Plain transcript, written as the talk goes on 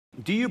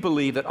do you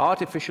believe that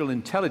artificial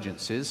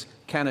intelligences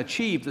can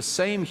achieve the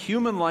same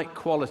human-like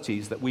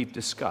qualities that we've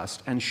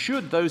discussed, and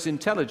should those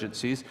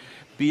intelligences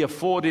be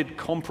afforded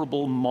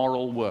comparable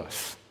moral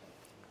worth?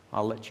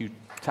 I'll let you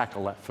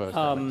tackle that first.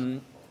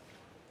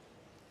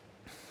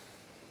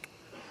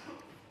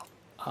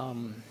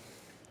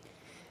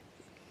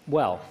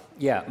 Well,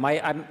 yeah.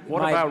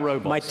 What about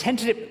robots?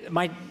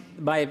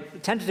 My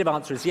tentative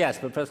answer is yes,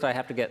 but first I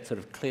have to get sort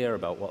of clear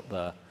about what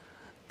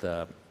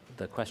the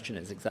question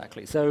is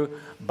exactly. So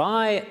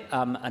by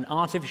an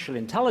artificial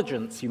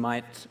intelligence, you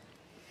might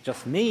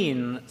just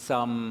mean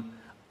some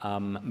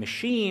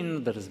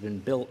machine that has been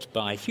built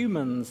by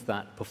humans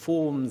that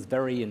performs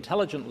very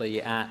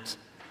intelligently at,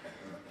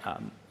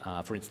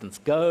 for instance,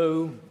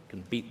 Go,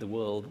 can beat the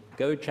world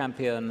Go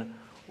champion,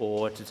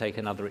 or to take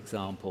another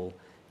example,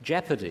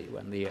 Jeopardy,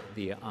 when the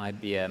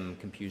IBM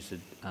computer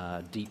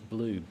Deep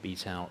Blue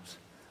beat out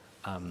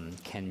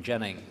Ken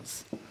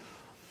Jennings.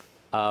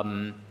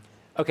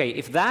 Okay,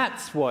 if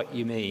that's what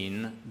you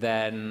mean,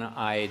 then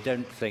I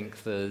don't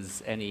think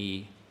there's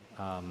any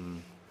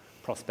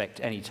prospect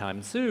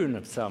anytime soon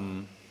of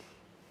some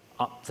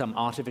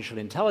artificial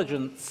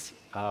intelligence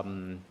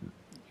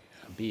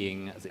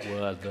being, as it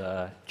were,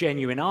 the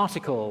genuine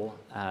article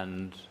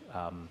and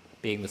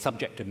being the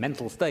subject of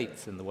mental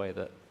states in the way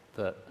that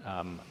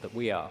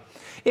we are.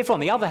 If,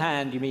 on the other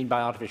hand, you mean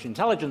by artificial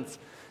intelligence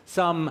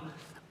some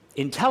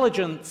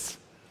intelligence,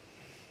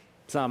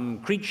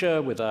 some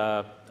creature with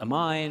a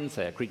mind,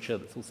 say a creature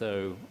that's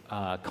also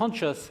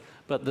conscious,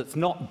 but that's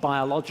not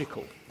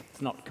biological,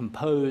 it's not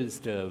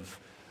composed of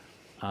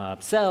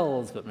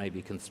cells, but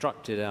maybe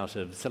constructed out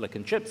of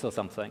silicon chips or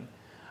something,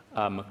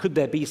 could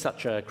there be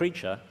such a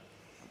creature,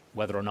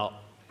 whether or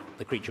not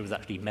the creature was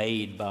actually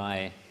made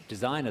by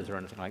designers or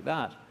anything like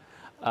that,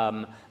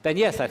 then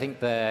yes, I think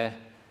there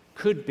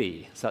could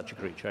be such a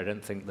creature. I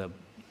don't think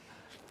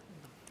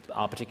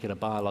our particular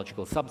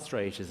biological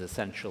substrate is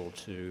essential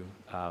to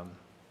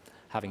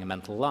having a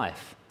mental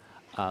life,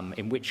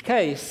 in which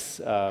case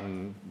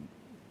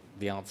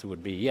the answer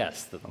would be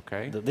yes,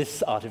 that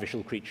this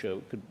artificial creature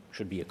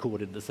should be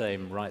accorded the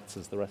same rights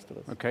as the rest of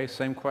us. Okay,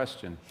 same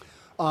question.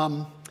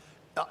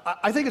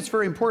 I think it's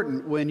very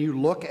important when you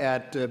look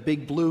at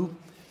Big Blue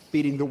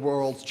beating the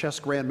world's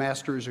chess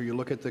grandmasters, or you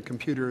look at the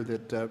computer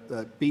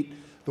that beat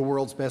the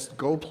world's best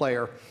Go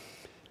player,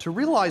 to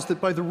realize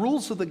that by the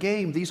rules of the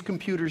game, these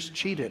computers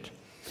cheated.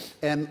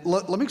 And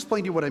let me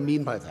explain to you what I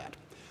mean by that.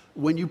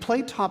 When you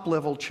play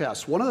top-level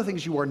chess, one of the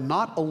things you are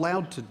not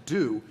allowed to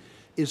do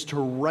is to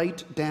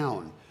write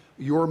down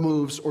your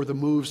moves or the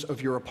moves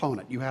of your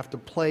opponent. You have to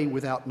play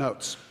without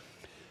notes.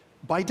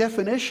 By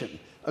definition,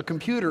 a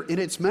computer in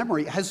its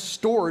memory has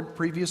stored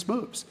previous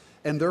moves,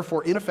 and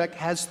therefore, in effect,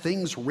 has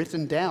things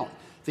written down,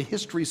 the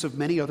histories of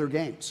many other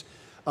games.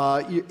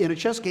 In a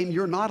chess game,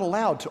 you're not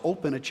allowed to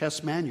open a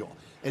chess manual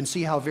and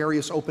see how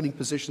various opening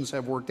positions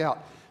have worked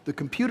out. The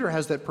computer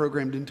has that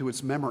programmed into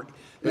its memory.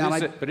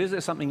 But is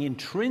there something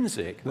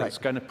intrinsic that's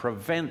going to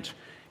prevent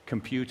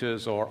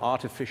computers or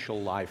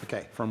artificial life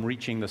from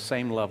reaching the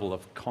same level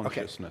of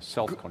consciousness,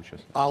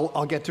 self-consciousness?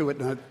 I'll get to it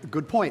in a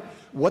good point.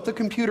 What the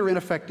computer, in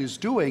effect, is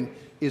doing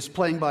is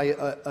playing by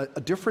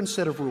a different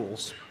set of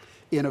rules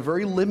in a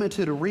very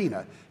limited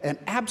arena and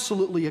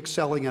absolutely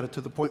excelling at it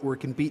to the point where it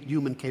can beat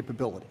human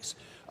capabilities.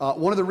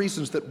 One of the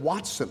reasons that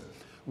Watson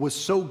was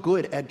so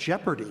good at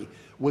Jeopardy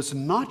was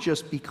not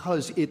just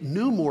because it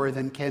knew more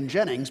than Ken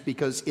Jennings,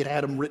 because it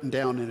had him written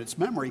down in its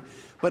memory,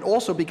 but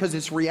also because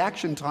its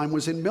reaction time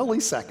was in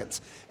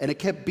milliseconds, and it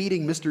kept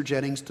beating Mr.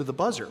 Jennings to the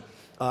buzzer,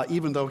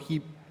 even though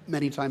he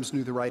many times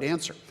knew the right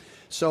answer.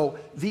 So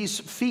these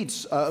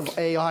feats of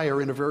AI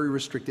are in a very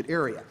restricted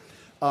area.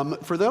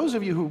 For those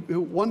of you who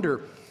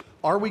wonder,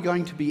 are we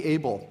going to be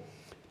able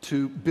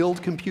to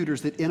build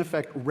computers that in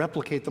effect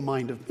replicate the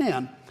mind of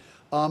man,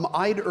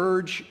 I'd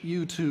urge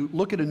you to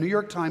look at a New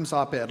York Times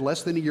op-ed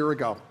less than a year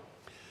ago.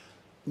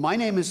 My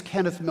name is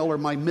Kenneth Miller.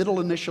 My middle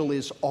initial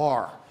is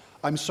R.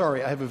 I'm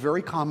sorry, I have a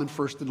very common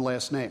first and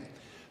last name.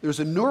 There's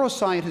a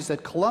neuroscientist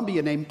at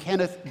Columbia named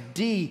Kenneth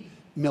D.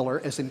 Miller,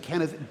 as in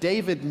Kenneth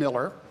David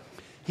Miller.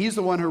 He's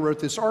the one who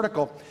wrote this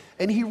article,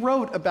 and he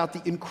wrote about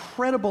the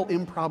incredible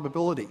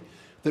improbability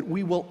that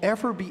we will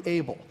ever be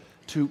able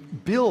to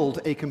build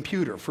a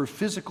computer for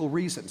physical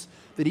reasons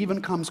that even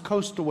comes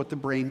close to what the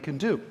brain can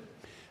do.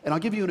 And I'll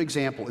give you an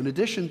example. In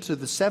addition to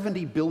the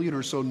 70 billion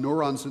or so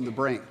neurons in the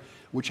brain,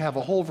 which have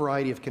a whole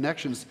variety of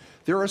connections,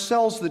 there are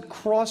cells that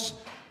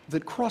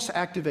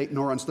cross-activate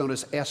neurons known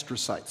as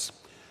astrocytes.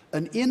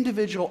 An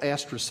individual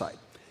astrocyte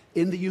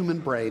in the human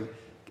brain,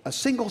 a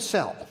single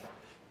cell,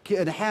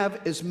 can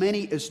have as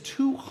many as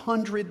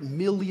 200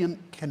 million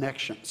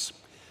connections.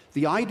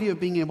 The idea of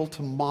being able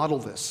to model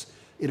this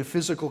in a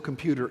physical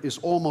computer is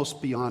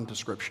almost beyond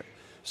description.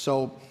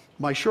 So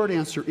my short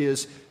answer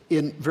is,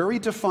 in very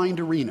defined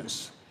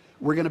arenas,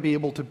 we're going to be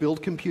able to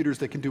build computers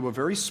that can do a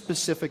very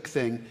specific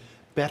thing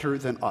better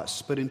than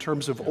us. But in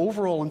terms of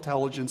overall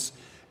intelligence,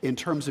 in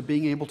terms of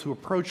being able to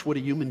approach what a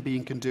human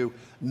being can do,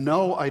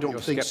 no, I don't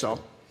think so.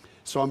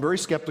 So I'm very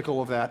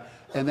skeptical of that.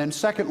 And then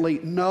secondly,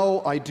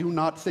 no, I do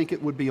not think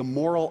it would be a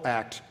moral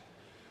act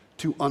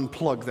to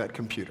unplug that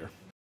computer.